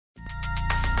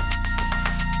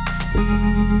I'm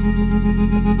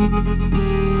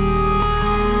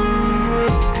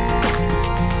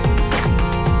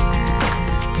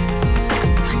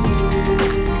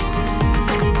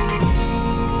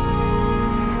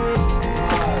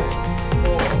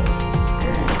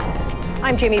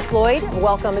Jami Floyd.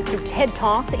 Welcome to TED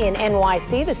Talks in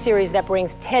NYC, the series that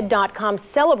brings TED.com's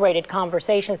celebrated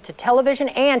conversations to television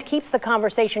and keeps the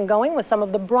conversation going with some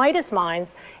of the brightest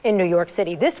minds in New York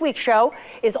City. This week's show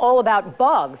is all about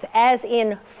bugs, as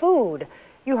in food.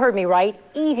 You heard me right,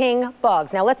 eating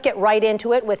bugs. Now let's get right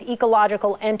into it with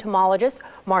ecological entomologist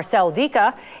Marcel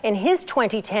Dicke. In his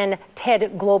 2010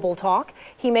 TED Global Talk,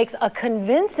 he makes a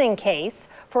convincing case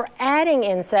for adding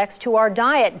insects to our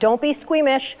diet. Don't be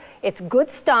squeamish. It's good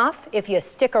stuff. If you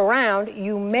stick around,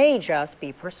 you may just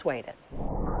be persuaded.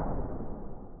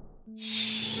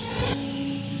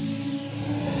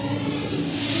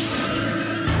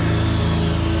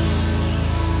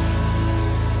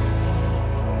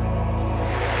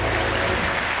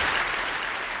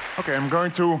 Okay, I'm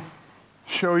going to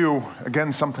show you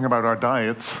again something about our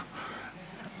diet.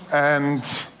 And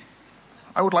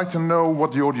I would like to know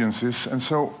what the audience is. And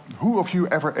so, who of you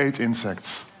ever ate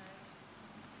insects?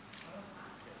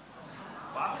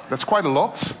 That's quite a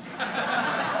lot.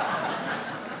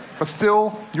 But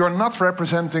still, you're not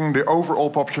representing the overall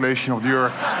population of the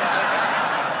Earth.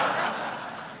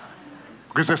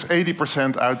 Because there's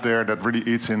 80% out there that really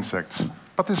eats insects.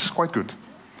 But this is quite good.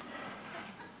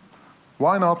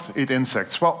 Why not eat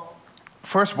insects? Well,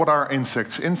 first, what are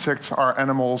insects? Insects are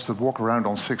animals that walk around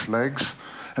on 6 legs.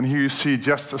 And here you see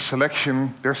just a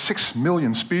selection. There are 6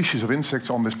 million species of insects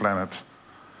on this planet.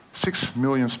 6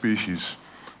 million species.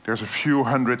 There's a few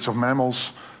hundreds of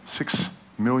mammals, 6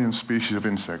 million species of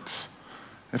insects.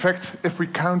 In fact, if we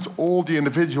count all the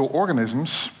individual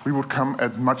organisms, we would come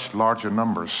at much larger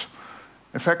numbers.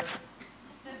 In fact,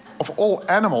 of all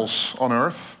animals on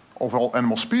Earth, of all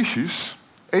animal species,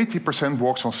 80%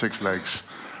 walks on 6 legs.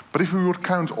 But if we would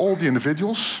count all the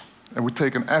individuals, and we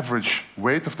take an average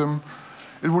weight of them,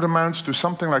 it would amount to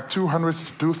something like 200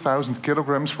 to 2,000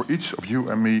 kilograms for each of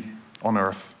you and me on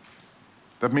Earth.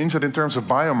 That means that in terms of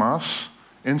biomass,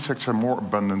 insects are more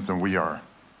abundant than we are.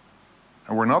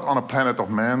 And we're not on a planet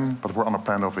of man, but we're on a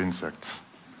planet of insects.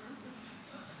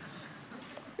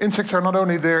 Insects are not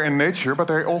only there in nature, but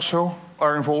they also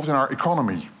are involved in our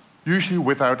economy, usually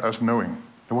without us knowing.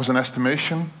 There was an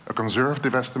estimation, a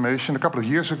conservative estimation, a couple of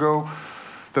years ago,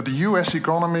 that the US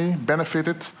economy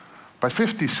benefited by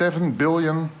 $57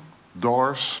 billion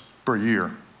per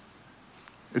year.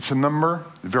 It's a number,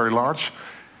 very large,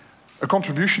 a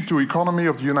contribution to the economy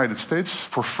of the United States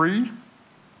for free.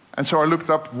 And so I looked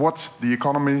up what the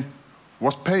economy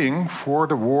was paying for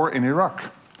the war in Iraq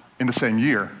in the same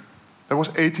year. That was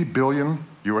 $80 billion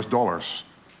US.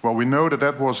 Well, we know that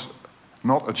that was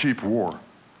not a cheap war.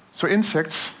 So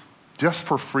insects, just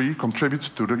for free, contribute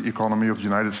to the economy of the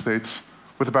United States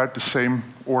with about the same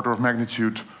order of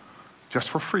magnitude, just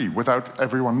for free, without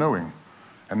everyone knowing.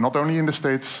 And not only in the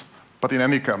States, but in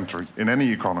any country, in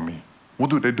any economy. What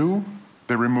do?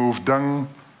 They remove dung,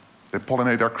 they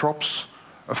pollinate our crops.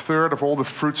 1/3 of all the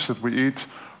fruits that we eat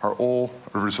are all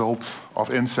a result of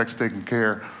insects taking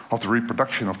care of the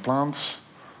reproduction of plants.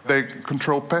 They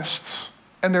control pests,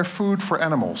 and they're food for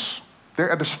animals.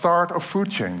 They're at the start of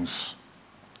food chains.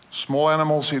 Small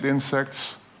animals eat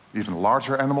insects, even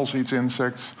larger animals eat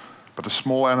insects, but the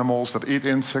small animals that eat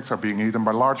insects are being eaten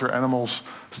by larger animals,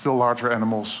 still larger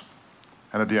animals,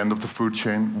 and at the end of the food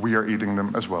chain, we are eating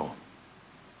them as well.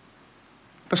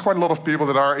 There's quite a lot of people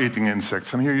that are eating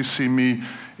insects, and here you see me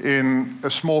in a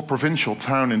small provincial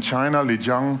town in China,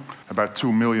 Lijiang, about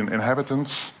 2 million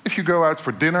inhabitants. If you go out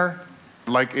for dinner,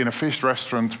 like in a fish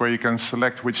restaurant where you can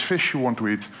select which fish you want to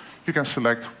eat, you can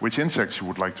select which insects you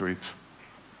would like to eat.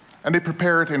 And they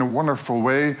prepare it in a wonderful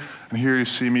way, and here you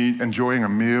see me enjoying a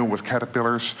meal with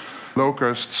caterpillars,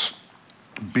 locusts,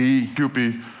 bee,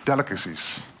 pupae,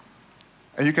 delicacies.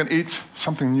 And you can eat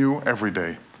something new every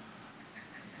day.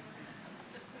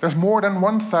 There's more than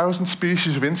 1,000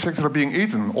 species of insects that are being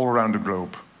eaten all around the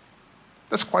globe.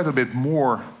 That's quite a bit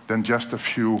more than just a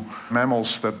few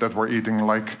mammals that we're eating,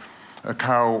 like a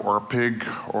cow or a pig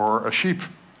or a sheep.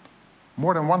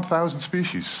 More than 1,000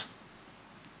 species.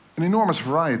 An enormous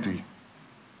variety.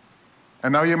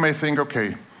 And now you may think,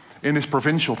 okay, in this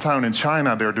provincial town in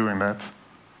China they're doing that,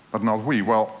 but not we.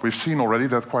 Well, we've seen already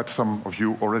that quite some of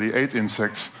you already ate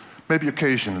insects, maybe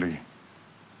occasionally.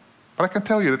 But I can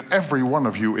tell you that every one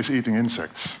of you is eating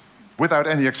insects, without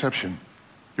any exception.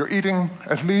 You're eating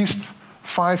at least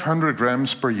 500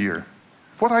 grams per year.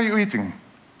 What are you eating?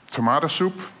 Tomato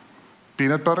soup,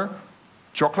 peanut butter,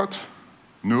 chocolate,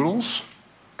 noodles.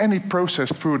 any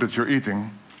processed food that you're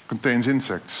eating contains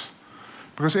insects.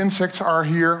 Because insects are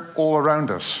here all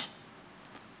around us.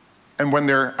 And when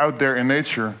they're out there in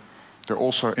nature, they're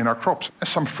also in our crops. And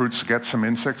some fruits get some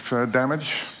insect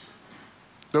damage.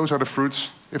 Those are the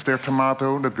fruits, if they're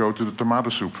tomato, that go to the tomato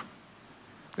soup.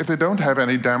 If they don't have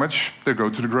any damage, they go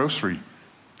to the grocery.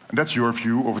 And that's your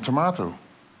view of a tomato.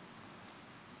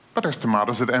 But there's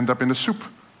tomatoes that end up in the soup.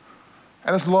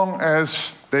 And as long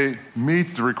as they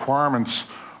meet the requirements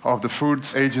of the food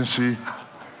agency,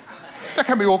 there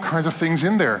can be all kinds of things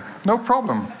in there, no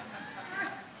problem.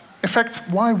 In fact,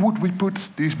 why would we put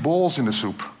these balls in the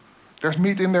soup? There's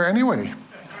meat in there anyway.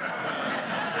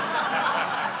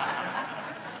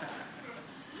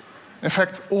 In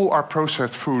fact, all our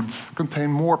processed foods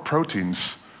contain more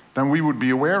proteins than we would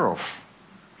be aware of.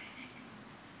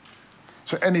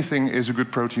 So anything is a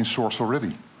good protein source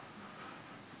already.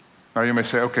 Now you may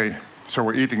say, okay, so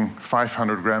we're eating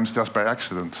 500 grams just by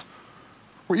accident.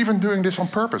 We're even doing this on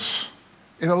purpose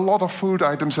in a lot of food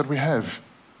items that we have.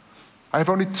 I have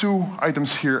only 2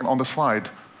 items here on the slide.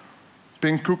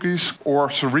 Pink cookies or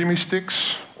surimi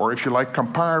sticks, or if you like,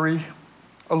 Campari.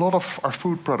 A lot of our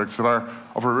food products that are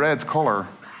of a red color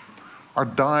are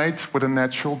dyed with a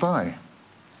natural dye.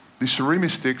 The surimi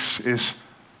sticks is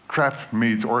crab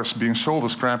meat, or is being sold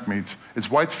as crab meat. It's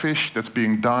white fish that's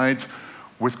being dyed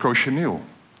with cochineal.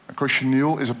 And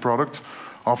cochineal is a product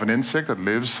of an insect that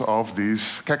lives off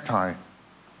these cacti.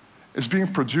 It's being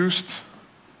produced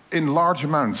in large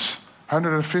amounts,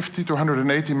 150 to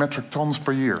 180 metric tons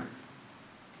per year.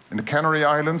 In the Canary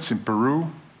Islands, in Peru,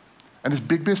 and it's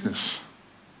big business.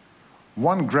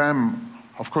 1 gram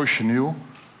of cochineal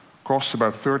costs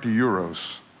about 30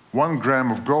 euros. 1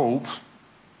 gram of gold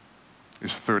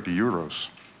is 30 euros.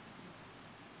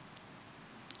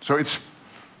 So it's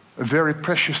a very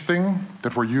precious thing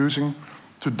that we're using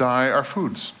to dye our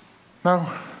foods.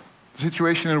 Now, the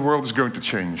situation in the world is going to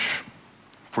change.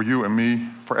 For you and me,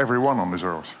 for everyone on this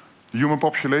earth. The human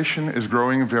population is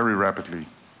growing very rapidly,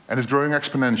 and it's growing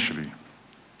exponentially.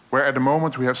 Where at the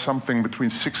moment we have something between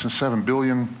 6 and 7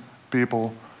 billion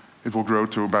people, it will grow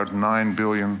to about 9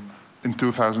 billion in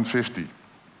 2050.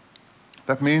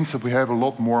 That means that we have a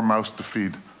lot more mouths to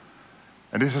feed.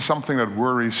 And this is something that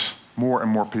worries more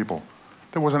and more people.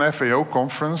 There was an FAO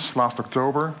conference last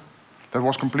October that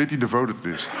was completely devoted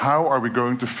to this. How are we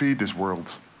going to feed this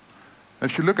world?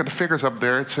 And if you look at the figures up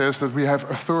there, it says that we have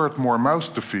 1/3 more mouths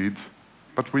to feed,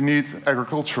 but we need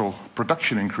agricultural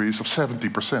production increase of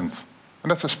 70%.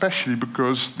 And that's especially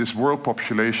because this world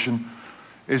population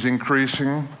is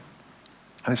increasing,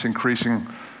 and it's increasing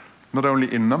not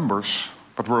only in numbers,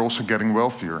 but we're also getting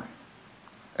wealthier.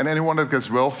 And anyone that gets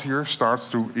wealthier starts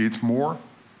to eat more,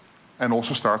 and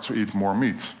also starts to eat more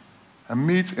meat. And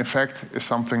meat, in fact, is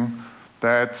something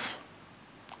that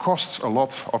costs a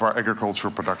lot of our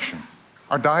agricultural production.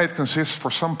 Our diet consists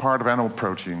for some part of animal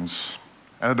proteins.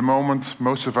 And at the moment,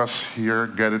 most of us here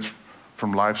get it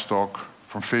from livestock,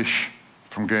 from fish,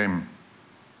 from game.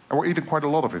 And we're eating quite a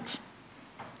lot of it.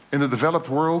 In the developed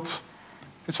world,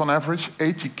 it's on average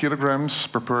 80 kilograms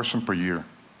per person per year,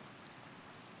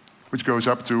 which goes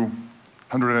up to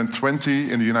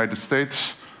 120 in the United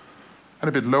States, and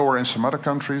a bit lower in some other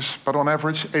countries, but on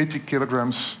average 80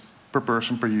 kilograms per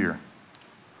person per year.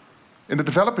 In the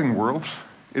developing world,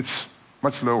 it's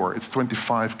much lower. It's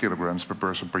 25 kilograms per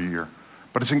person per year.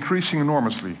 But it's increasing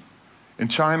enormously. In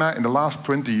China, in the last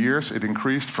 20 years, it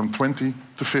increased from 20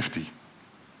 to 50.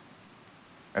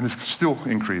 And it's still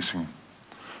increasing.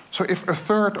 So if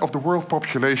 1/3 of the world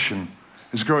population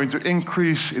is going to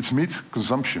increase its meat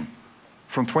consumption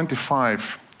from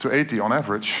 25 to 80 on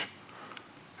average,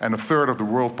 and 1/3 of the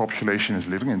world population is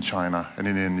living in China and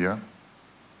in India,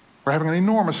 we're having an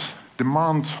enormous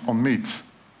demand on meat.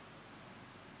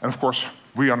 And of course,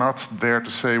 we are not there to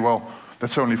say, well,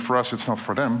 that's only for us, it's not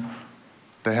for them.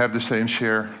 They have the same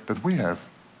share that we have.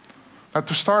 Now,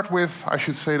 to start with, I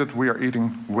should say that we are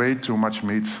eating way too much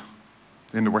meat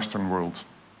in the Western world.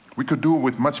 We could do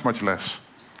with much, much less.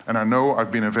 And I know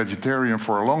I've been a vegetarian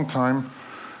for a long time,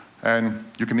 and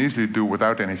you can easily do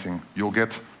without anything. You'll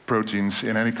get proteins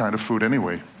in any kind of food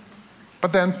anyway.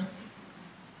 But then,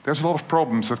 there's a lot of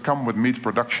problems that come with meat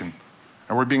production,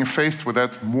 and we're being faced with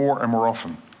that more and more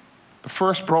often. The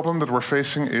first problem that we're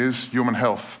facing is human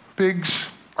health. Pigs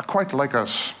are quite like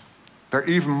us. They're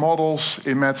even models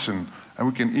in medicine, and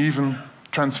we can even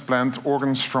transplant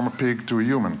organs from a pig to a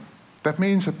human. That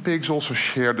means that pigs also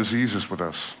share diseases with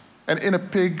us. And in a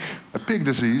pig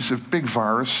disease, a pig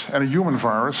virus and a human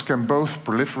virus can both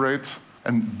proliferate,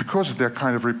 and because of their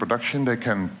kind of reproduction, they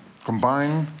can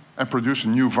combine and produce a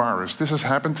new virus. This has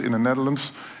happened in the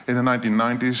Netherlands in the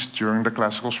 1990s during the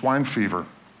classical swine fever.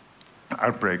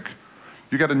 outbreak,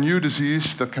 you get a new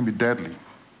disease that can be deadly.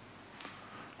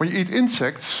 When you eat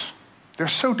insects, they're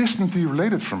so distantly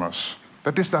related from us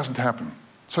that this doesn't happen.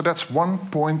 So that's 1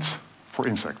 point for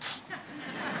insects.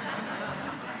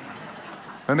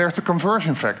 Then there's the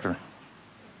conversion factor.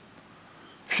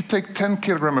 If you take 10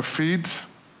 kilograms of feed,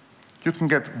 you can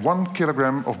get 1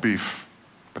 kilogram of beef,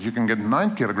 but you can get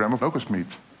 9 kilograms of locust meat.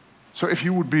 So if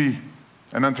you would be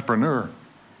an entrepreneur,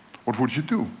 what would you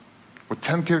do? With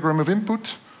 10 kilograms of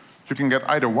input, you can get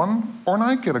either 1 or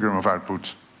 9 kilograms of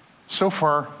output. So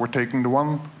far, we're taking the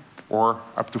 1 or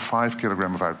up to 5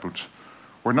 kilograms of output.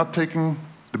 We're not taking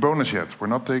the bonus yet. We're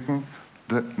not taking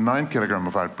the 9 kilograms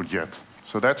of output yet.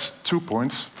 So that's 2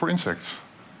 points for insects.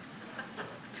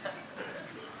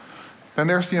 Then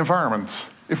there's the environment.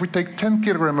 If we take 10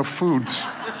 kilograms of food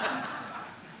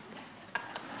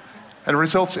and it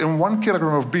results in 1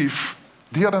 kilogram of beef,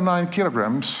 the other 9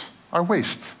 kilograms are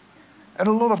waste. And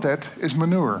a lot of that is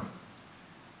manure.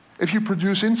 If you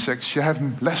produce insects, you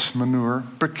have less manure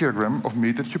per kilogram of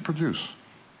meat that you produce.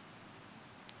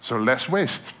 So less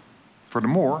waste.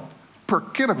 Furthermore, per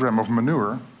kilogram of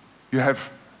manure, you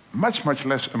have much, much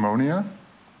less ammonia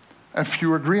and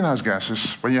fewer greenhouse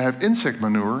gases when you have insect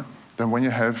manure than when you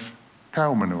have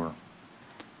cow manure.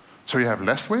 So you have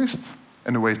less waste,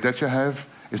 and the waste that you have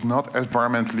is not as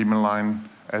environmentally malign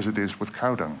as it is with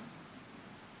cow dung.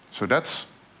 So that's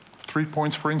 3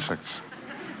 points for insects.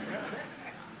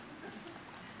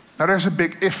 Now there's a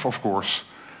big if, of course,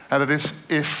 and it is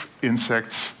if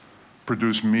insects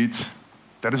produce meat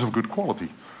that is of good quality.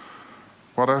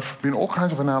 Well, there have been all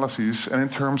kinds of analyses, and in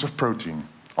terms of protein,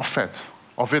 of fat,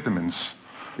 of vitamins,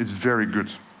 it's very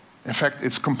good. In fact,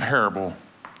 it's comparable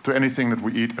to anything that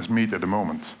we eat as meat at the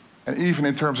moment. And even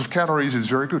in terms of calories, it's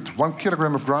very good. 1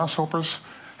 kilogram of grasshoppers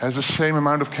has the same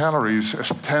amount of calories as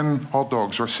 10 hot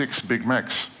dogs or 6 Big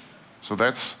Macs. So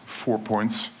that's 4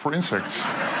 points for insects.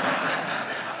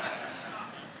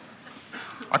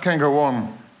 I can go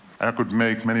on, and I could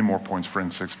make many more points for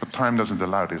insects, but time doesn't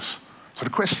allow this. So the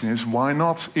question is, why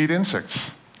not eat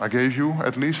insects? I gave you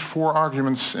at least 4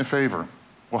 arguments in favor.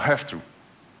 We'll have to.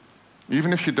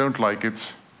 Even if you don't like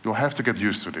it, you'll have to get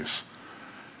used to this.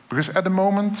 Because at the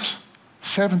moment,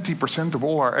 70% of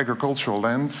all our agricultural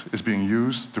land is being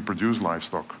used to produce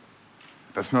livestock.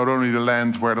 That's not only the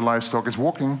land where the livestock is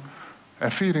walking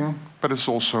and feeding, but it's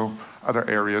also other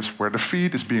areas where the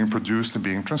feed is being produced and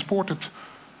being transported.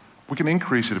 We can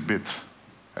increase it a bit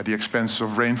at the expense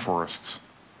of rainforests.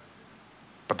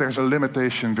 But there's a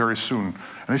limitation very soon.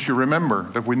 And if you remember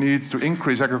that we need to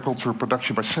increase agricultural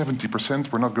production by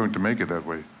 70%, we're not going to make it that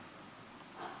way.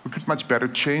 We could much better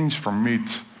change from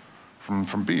meat,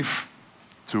 from beef,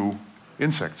 to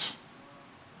insects.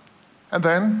 And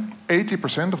then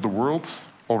 80% of the world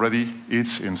already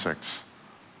eats insects.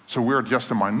 So we're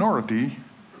just a minority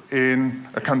in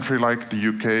a country like the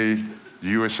UK, the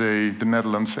USA, the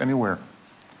Netherlands, anywhere.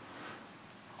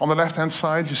 On the left-hand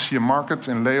side, you see a market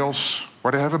in Laos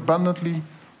where they have abundantly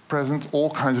present all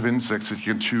kinds of insects that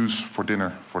you can choose for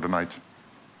dinner for the night.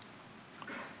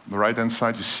 On the right-hand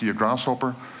side, you see a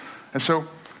grasshopper. And so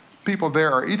people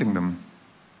there are eating them,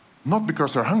 not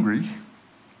because they're hungry,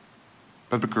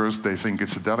 but because they think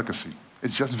it's a delicacy.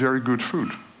 It's just very good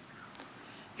food.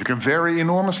 You can vary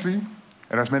enormously,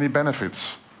 it has many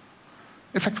benefits.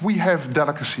 In fact, we have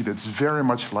delicacy that's very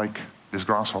much like this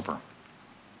grasshopper.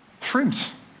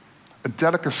 Shrimps, a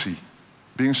delicacy,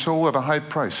 being sold at a high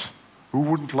price. Who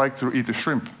wouldn't like to eat a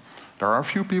shrimp? There are a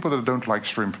few people that don't like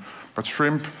shrimp, but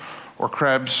shrimp or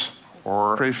crabs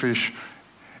or crayfish,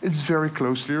 it's very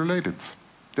closely related.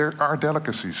 There are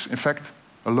delicacies. In fact,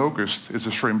 a locust is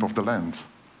a shrimp of the land.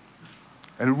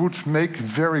 And it would make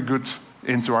very good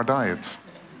into our diet.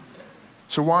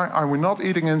 So why are we not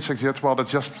eating insects yet? Well,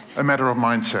 that's just a matter of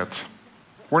mindset.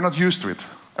 We're not used to it.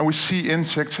 And we see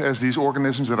insects as these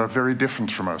organisms that are very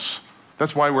different from us.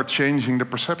 That's why we're changing the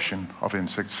perception of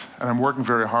insects. And I'm working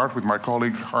very hard with my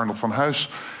colleague Arnold van Huis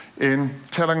in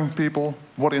telling people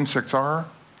what insects are,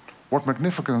 what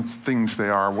magnificent things they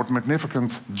are, what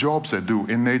magnificent jobs they do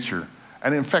in nature.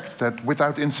 And in fact, that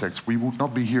without insects, we would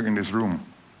not be here in this room.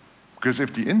 Because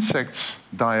if the insects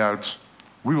die out,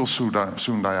 we will soon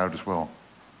die out as well.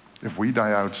 If we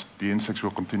die out, the insects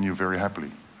will continue very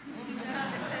happily.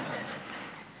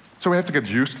 So we have to get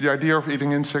used to the idea of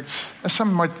eating insects. And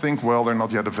some might think, well, they're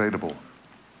not yet available.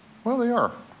 Well, they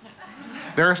are.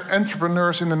 There's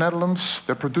entrepreneurs in the Netherlands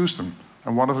that produce them.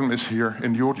 And one of them is here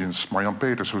in the audience, Marjan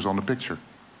Peters, who's on the picture.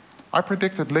 I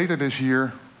predict that later this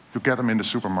year, you get them in the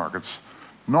supermarkets.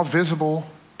 Not visible,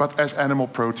 but as animal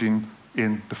protein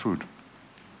in the food.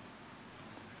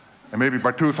 And maybe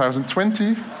by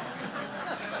 2020,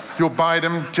 You'll buy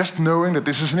them just knowing that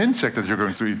this is an insect that you're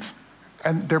going to eat.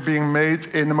 And they're being made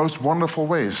in the most wonderful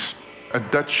ways. A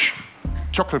Dutch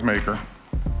chocolate maker.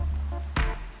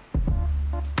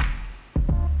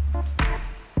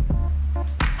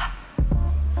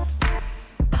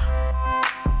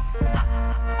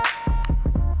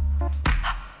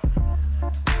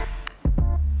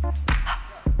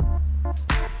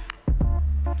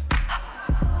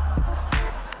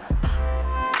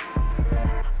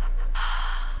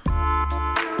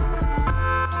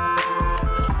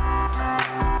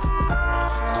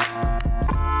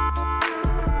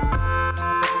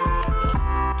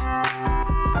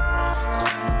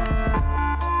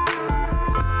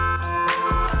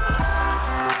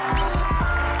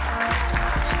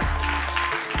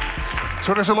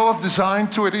 So there's a lot of design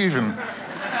to it even.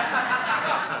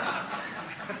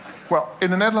 Well, in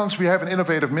the Netherlands we have an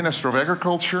innovative Minister of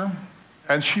Agriculture,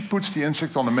 and she puts the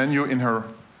insect on the menu in her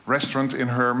restaurant, in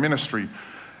her ministry.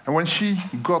 And when she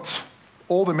got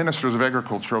all the ministers of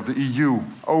agriculture of the EU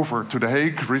over to The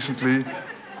Hague recently,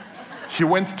 she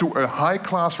went to a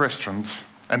high-class restaurant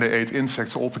and they ate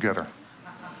insects all together.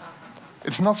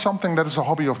 It's not something that is a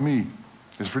hobby of me.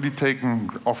 It's really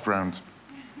taken off ground.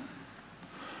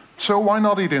 So why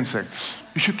not eat insects?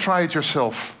 You should try it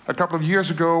yourself. A couple of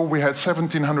years ago, we had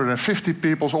 1,750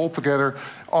 people all together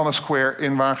on a square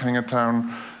in Wageningen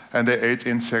town, and they ate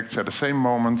insects at the same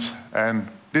moment, and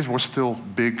this was still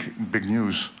big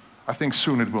news. I think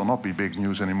soon it will not be big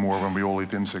news anymore when we all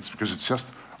eat insects, because it's just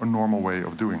a normal way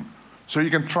of doing. So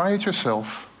you can try it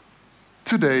yourself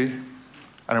today, and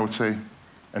I would say,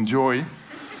 enjoy.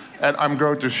 And I'm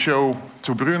going to show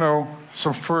to Bruno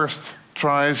some first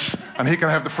tries, and he can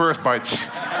have the first bites.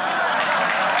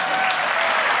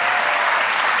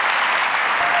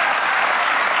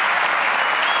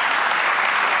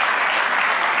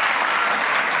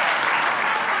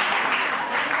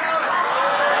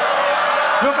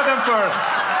 Look at them first.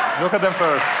 Look at them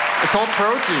first. It's all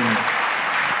protein.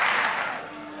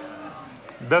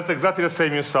 That's exactly the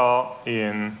same you saw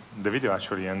in the video,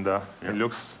 actually, and it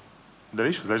looks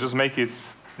delicious. Let's just make it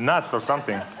nuts or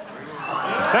something.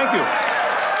 Thank you.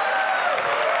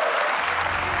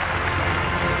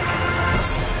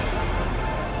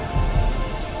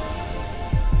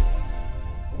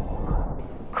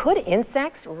 Could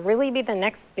insects really be the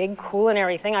next big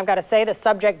culinary thing? I've got to say, the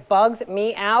subject bugs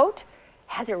me out.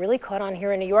 Has it really caught on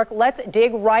here in New York? Let's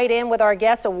dig right in with our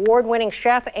guest, award-winning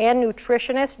chef and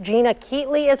nutritionist Gina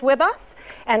Keatley is with us.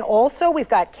 And also we've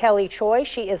got Kelly Choi.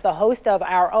 She is the host of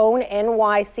our own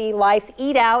NYC Life's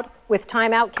Eat Out with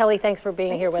Time Out. Kelly, thanks for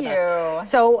being here with us.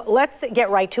 So let's get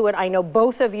right to it. I know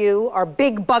both of you are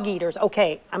big bug eaters.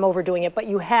 Okay, I'm overdoing it, but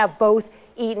you have both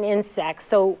eaten insects.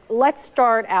 So let's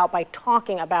start out by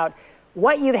talking about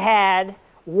what you've had,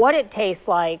 what it tastes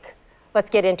like. Let's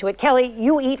get into it. Kelly,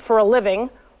 you eat for a living.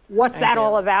 What's that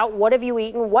all about? What have you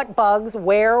eaten? What bugs?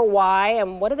 Where? Why?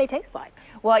 And what do they taste like?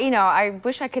 Well, you know, I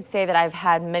wish I could say that I've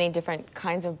had many different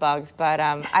kinds of bugs, but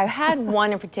I've had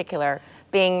one in particular,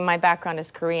 being my background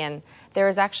is Korean. There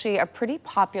is actually a pretty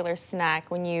popular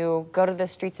snack when you go to the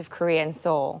streets of Korea in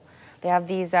Seoul. They have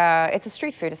these, it's a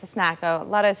street food, it's a snack. A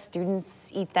lot of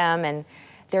students eat them, and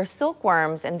they're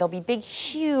silkworms, and they'll be big,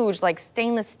 huge, like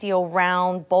stainless steel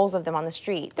round bowls of them on the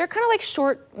street. They're kind of like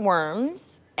short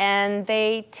worms, and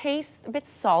they taste a bit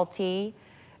salty.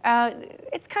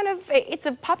 It's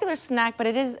a popular snack, but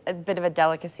it is a bit of a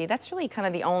delicacy. That's really kind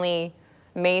of the only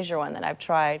major one that I've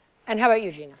tried. And how about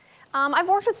you, Gina? I've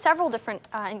worked with several different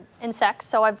insects,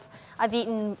 so I've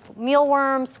eaten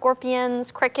mealworms,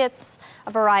 scorpions, crickets,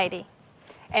 a variety.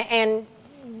 And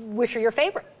which are your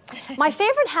favorite? My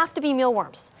favorite have to be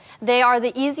mealworms. They are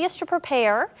the easiest to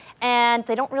prepare, and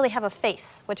they don't really have a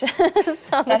face, which is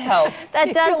that helps.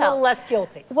 That does help. You feel a little less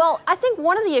guilty. Well, I think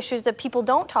one of the issues that people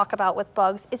don't talk about with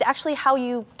bugs is actually how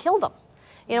you kill them.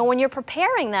 You know, when you're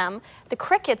preparing them, the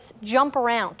crickets jump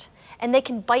around, and they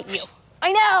can bite you.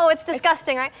 I know, it's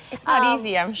disgusting, right? It's not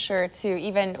easy, I'm sure, to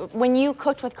even, when you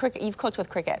cooked with cricket, you've cooked with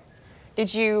crickets.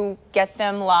 Did you get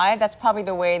them live? That's probably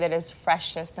the way that is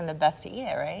freshest and the best to eat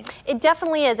it, right? It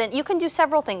definitely is, and you can do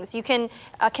several things. You can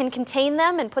contain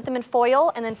them and put them in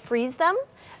foil and then freeze them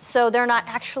so they're not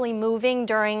actually moving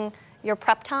during your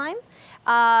prep time.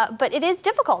 But it is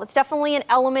difficult. It's definitely an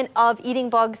element of eating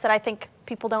bugs that I think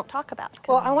people don't talk about.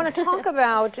 Well, I want to talk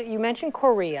about, you mentioned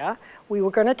Korea. We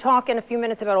were going to talk in a few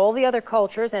minutes about all the other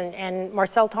cultures, and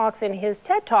Marcel talks in his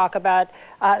TED Talk about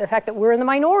the fact that we're in the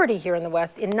minority here in the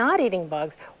West in not eating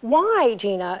bugs. Why,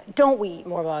 Gina, don't we eat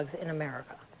more bugs in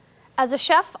America? As a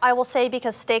chef, I will say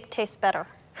because steak tastes better.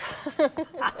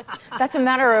 That's a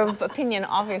matter of opinion,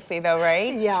 obviously, though,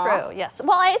 right? Yeah. True, yes.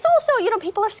 Well, it's also,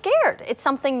 people are scared. It's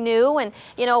something new, and,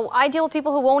 I deal with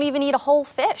people who won't even eat a whole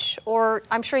fish, or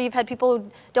I'm sure you've had people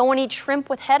who don't want to eat shrimp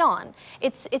with head on.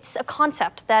 It's a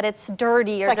concept that it's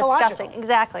dirty or disgusting.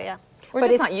 Exactly, yeah. We're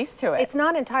just not used to it. It's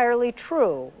not entirely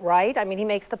true, right? I mean, he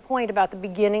makes the point about the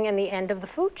beginning and the end of the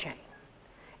food chain.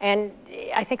 And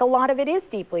I think a lot of it is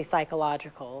deeply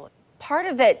psychological. Part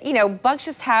of it, bugs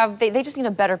just have, they just need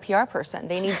a better PR person.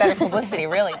 They need better publicity,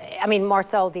 really. I mean,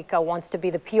 Marcel Dicke wants to be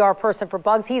the PR person for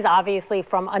bugs. He's obviously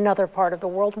from another part of the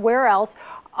world. Where else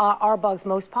are bugs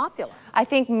most popular? I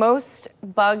think most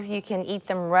bugs, you can eat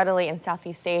them readily in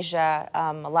Southeast Asia,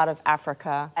 a lot of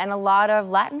Africa, and a lot of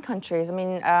Latin countries. I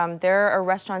mean, there are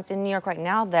restaurants in New York right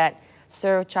now that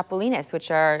serve chapulines, which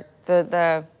are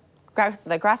the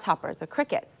grasshoppers, the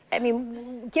crickets. I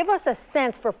mean, give us a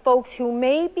sense for folks who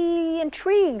may be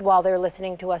intrigued while they're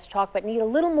listening to us talk, but need a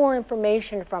little more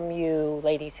information from you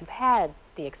ladies who've had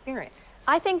the experience.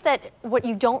 I think that what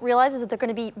you don't realize is that they're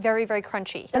going to be very, very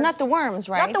crunchy. They're not the worms,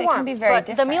 right? Not the worms, can be very but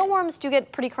different. the mealworms do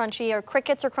get pretty crunchy, or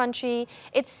crickets are crunchy.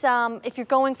 It's, if you're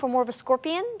going for more of a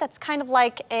scorpion, that's kind of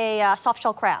like a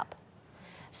soft-shell crab.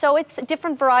 So it's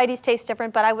different varieties taste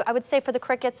different, but I would say for the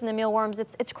crickets and the mealworms,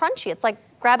 it's crunchy. It's like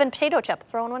grabbing a potato chip,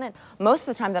 throwing one in. Most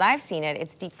of the time that I've seen it,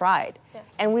 it's deep fried. Yeah.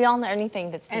 And we all know anything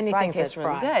that's deep fried tastes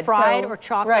really good. Fried or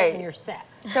chocolate, and you're set.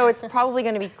 So it's probably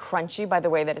going to be crunchy by the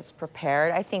way that it's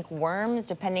prepared. I think worms,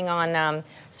 depending on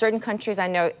certain countries,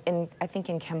 I think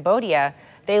in Cambodia,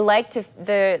 they like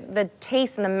the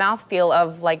taste and the mouthfeel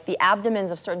of like the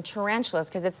abdomens of certain tarantulas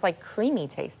because it's like creamy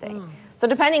tasting. So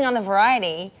depending on the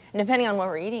variety and depending on what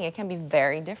we're eating, it can be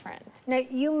very different. Now,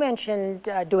 you mentioned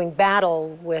doing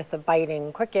battle with a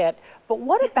biting cricket, but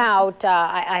what about,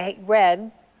 I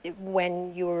read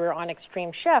when you were on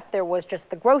Extreme Chef, there was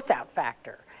just the gross out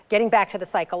factor. Getting back to the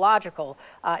psychological,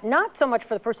 not so much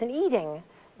for the person eating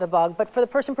the bug, but for the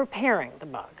person preparing the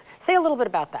bug. Say a little bit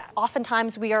about that.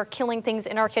 Oftentimes we are killing things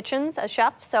in our kitchens as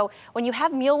chefs, so when you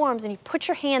have mealworms and you put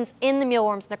your hands in the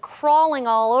mealworms and they're crawling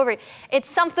all over you, it's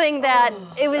something that,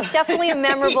 it was definitely a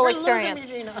memorable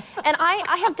experience. Me, Gina. And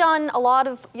I have done a lot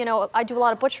of, I do a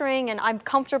lot of butchering and I'm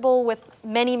comfortable with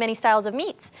many, many styles of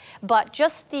meats, but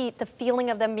just the feeling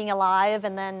of them being alive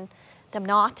and then them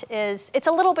not it's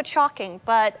a little bit shocking,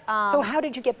 but so how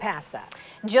did you get past that?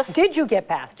 Did you get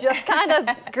past it? Just kind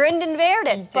of grinned and bared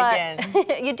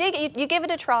it. You dig in. you give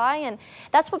it a try, and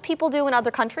that's what people do in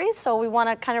other countries, so we want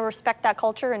to kind of respect that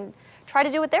culture and try to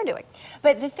do what they're doing.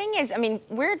 But the thing is, I mean,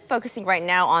 we're focusing right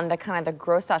now on the kind of the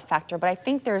gross out factor, but I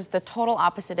think there's the total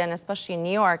opposite end, especially in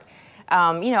New York.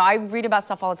 I read about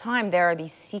stuff all the time. There are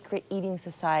these secret eating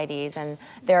societies, and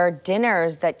there are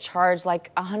dinners that charge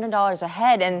like $100 a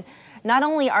head, and not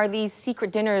only are these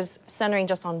secret dinners centering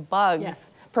just on bugs,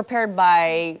 prepared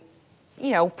by,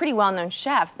 pretty well-known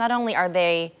chefs, not only are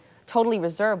they totally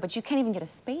reserved, but you can't even get a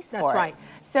space for it. That's right.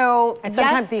 So, and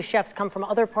sometimes these chefs come from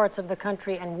other parts of the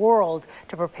country and world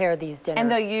to prepare these dinners. And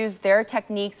they'll use their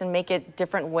techniques and make it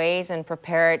different ways and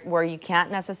prepare it where you can't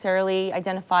necessarily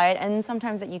identify it, and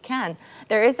sometimes that you can.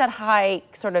 There is that high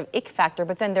sort of ick factor,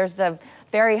 but then there's the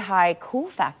very high cool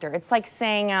factor. It's like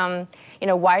saying,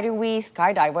 why do we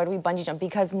skydive? Why do we bungee jump?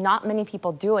 Because not many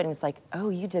people do it, and it's like, oh,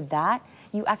 you did that?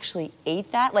 You actually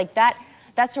ate that? Like that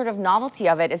sort of novelty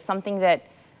of it is something that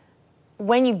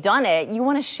when you've done it, you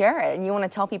want to share it and you want to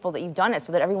tell people that you've done it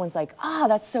so that everyone's like, oh,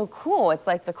 that's so cool. It's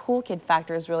like the cool kid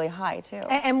factor is really high too.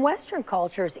 And Western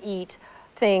cultures eat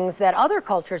things that other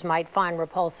cultures might find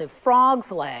repulsive.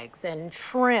 Frog's legs and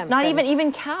shrimp. Not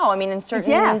even cow. I mean, in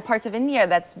certain parts of India,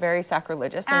 that's very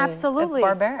sacrilegious. Absolutely. And it's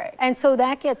barbaric. And so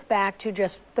that gets back to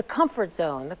just the comfort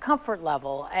zone, the comfort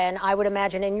level. And I would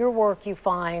imagine in your work you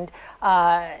find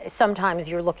sometimes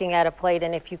you're looking at a plate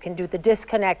and if you can do the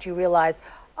disconnect, you realize,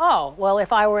 oh, well,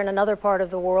 if I were in another part of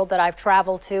the world that I've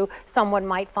traveled to, someone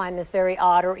might find this very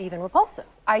odd or even repulsive.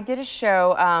 I did a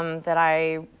show that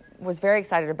I was very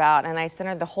excited about, and I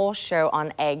centered the whole show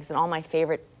on eggs and all my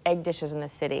favorite egg dishes in the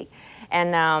city.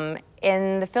 And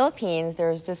in the Philippines,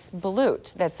 there's this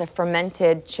balut that's a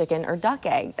fermented chicken or duck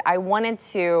egg. I wanted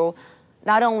to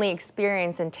not only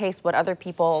experience and taste what other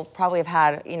people probably have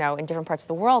had, in different parts of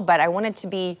the world, but I wanted to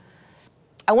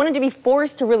be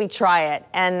forced to really try it.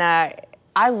 And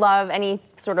I love any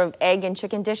sort of egg and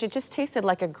chicken dish. It just tasted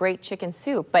like a great chicken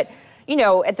soup. But,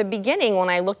 at the beginning when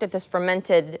I looked at this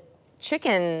fermented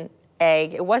chicken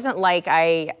egg, it wasn't like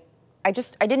I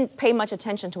didn't pay much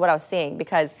attention to what I was seeing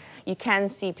because you can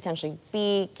see potentially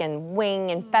beak and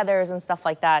wing and feathers and stuff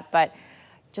like that. But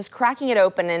just cracking it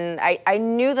open, and I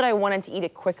knew that I wanted to eat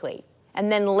it quickly.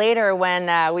 And then later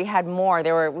when we had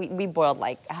more, we boiled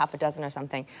like a half a dozen or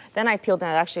something. Then I peeled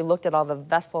and I actually looked at all the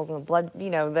vessels and the blood, you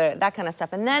know, that kind of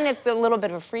stuff. And then it's a little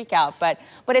bit of a freak out, but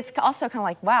it's also kind of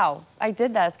like, wow, I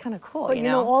did that. It's kind of cool, But you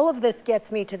know, all of this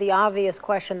gets me to the obvious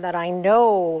question that I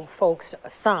know folks,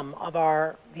 some of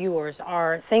our viewers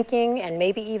are thinking, and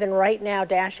maybe even right now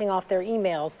dashing off their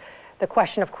emails, the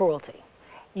question of cruelty.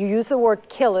 You use the word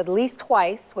kill at least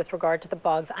twice with regard to the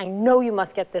bugs. I know you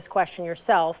must get this question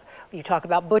yourself. You talk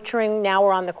about butchering. Now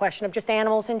we're on the question of just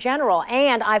animals in general.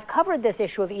 And I've covered this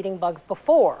issue of eating bugs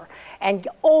before, and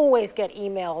you always get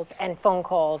emails and phone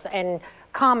calls and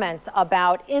comments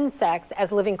about insects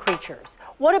as living creatures.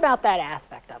 What about that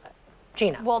aspect of it?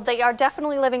 Gina. Well, they are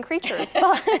definitely living creatures,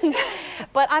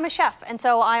 but I'm a chef, and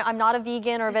so I'm not a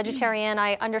vegan or a vegetarian.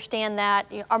 I understand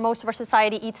that most of our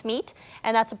society eats meat,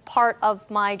 and that's a part of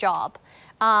my job.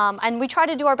 And we try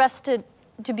to do our best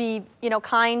to be,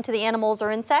 kind to the animals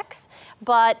or insects,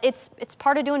 but it's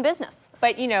part of doing business.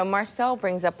 But Marcel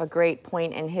brings up a great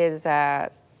point in his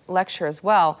lecture as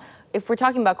well. If we're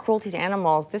talking about cruelty to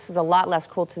animals, this is a lot less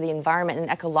cruel to the environment, and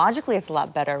ecologically it's a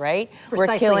lot better, right? We're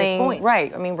killing,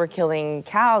 right? I mean, we're killing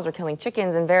cows, we're killing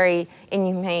chickens in very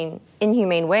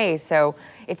inhumane ways. So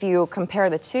if you compare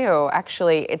the two,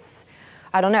 actually, it's,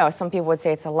 I don't know. Some people would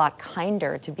say it's a lot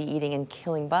kinder to be eating and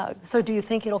killing bugs. So do you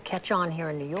think it'll catch on here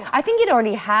in New York? I think it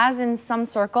already has in some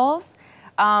circles.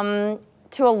 To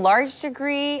a large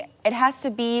degree, it has to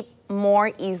be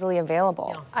more easily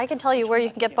available. Yeah. I can tell you where you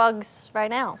can get bugs right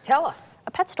now. Tell us.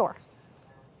 A pet store.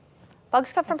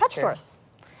 Bugs come from pet stores.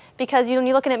 Because when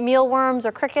you're looking at mealworms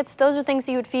or crickets, those are things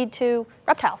that you would feed to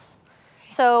reptiles.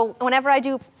 So whenever I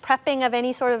do prepping of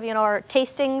any sort of, or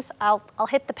tastings, I'll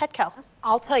hit the Petco.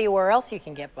 I'll tell you where else you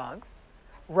can get bugs.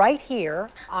 Right here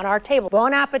on our table.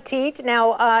 Bon appetit.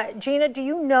 Now, Gina, do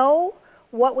you know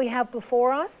what we have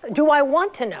before us? Do I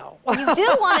want to know? You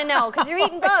do want to know, because you're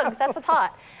eating bugs. That's what's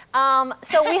hot.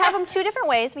 So we have them two different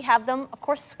ways. We have them, of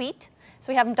course, sweet. So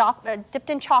we have them dipped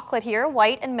in chocolate here,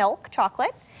 white and milk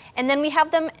chocolate. And then we have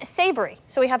them savory.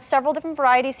 So we have several different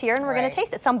varieties here, and we're going to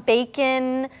taste it. Some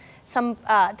bacon, some,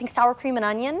 I think, sour cream and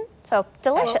onion. So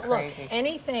delicious. Look,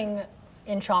 anything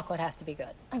in chocolate has to be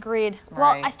good. Agreed.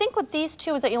 Right. Well, I think with these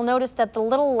two is that you'll notice that the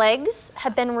little legs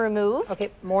have been removed.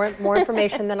 Okay, more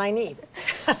information than I need.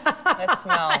 Let's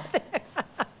smell.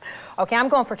 Okay, I'm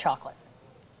going for chocolate.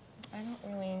 I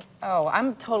don't really. Oh,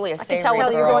 I'm totally a savory can tell girl.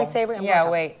 what you're going savory. I'm Yeah,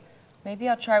 going wait. Maybe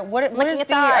I'll try. What is Licking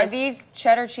its are eyes. these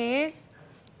cheddar cheese?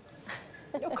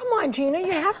 Oh, come on, Gina,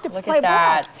 you have to Look play at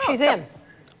that. ball. She's in.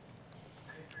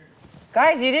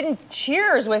 Guys, you didn't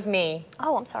cheers with me.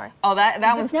 Oh, I'm sorry. Oh, that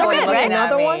one's No, totally good, looking right? at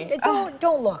Another me. one?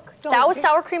 Don't look. Don't That look. was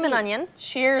sour cream and onion.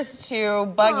 Cheers to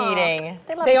bug eating.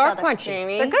 They love They each are other. crunchy.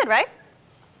 Jamie? They're good, right?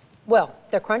 Well,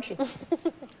 they're crunchy.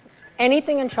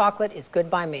 Anything in chocolate is good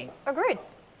by me. Agreed.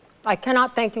 I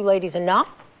cannot thank you ladies enough.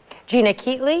 Gina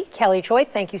Keatley, Kelly Choi,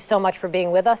 thank you so much for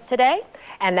being with us today.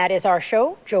 And that is our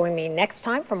show. Join me next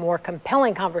time for more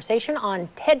compelling conversation on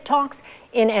TED Talks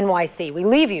in NYC. We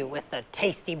leave you with the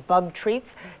tasty bug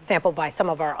treats sampled by some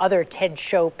of our other TED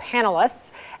Show panelists.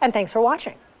 And thanks for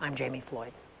watching. I'm Jami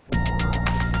Floyd.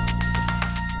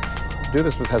 Do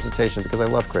this with hesitation because I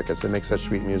love crickets. They make such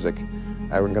sweet music.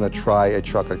 I'm going to try a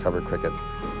chocolate-covered cricket.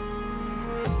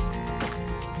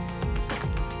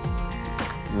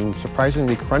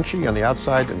 Surprisingly crunchy on the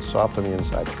outside and soft on the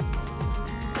inside.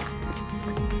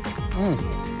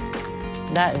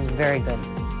 That is very good.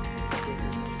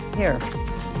 Here,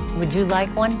 would you like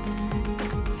one?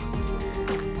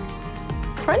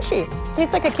 Crunchy.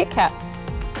 Tastes like a Kit Kat.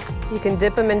 You can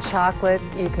dip them in chocolate.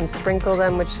 You can sprinkle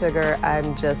them with sugar.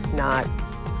 I'm just not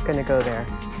going to go there.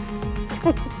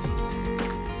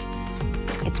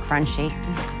 It's crunchy.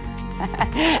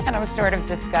 And I'm sort of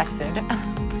disgusted.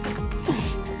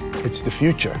 It's the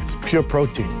future. It's pure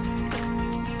protein.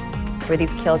 Were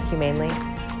these killed humanely?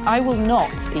 I will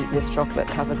not eat this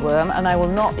chocolate-covered worm, and I will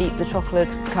not eat the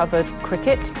chocolate-covered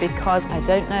cricket because I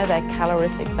don't know their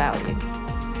calorific value.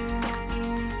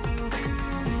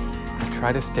 I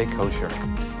try to stay kosher.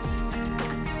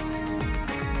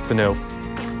 So no.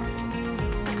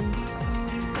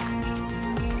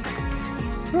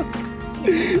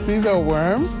 These are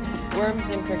worms? Worms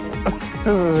and crickets.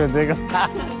 This is ridiculous. Ha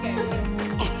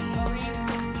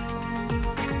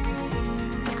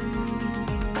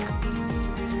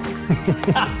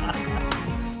ha!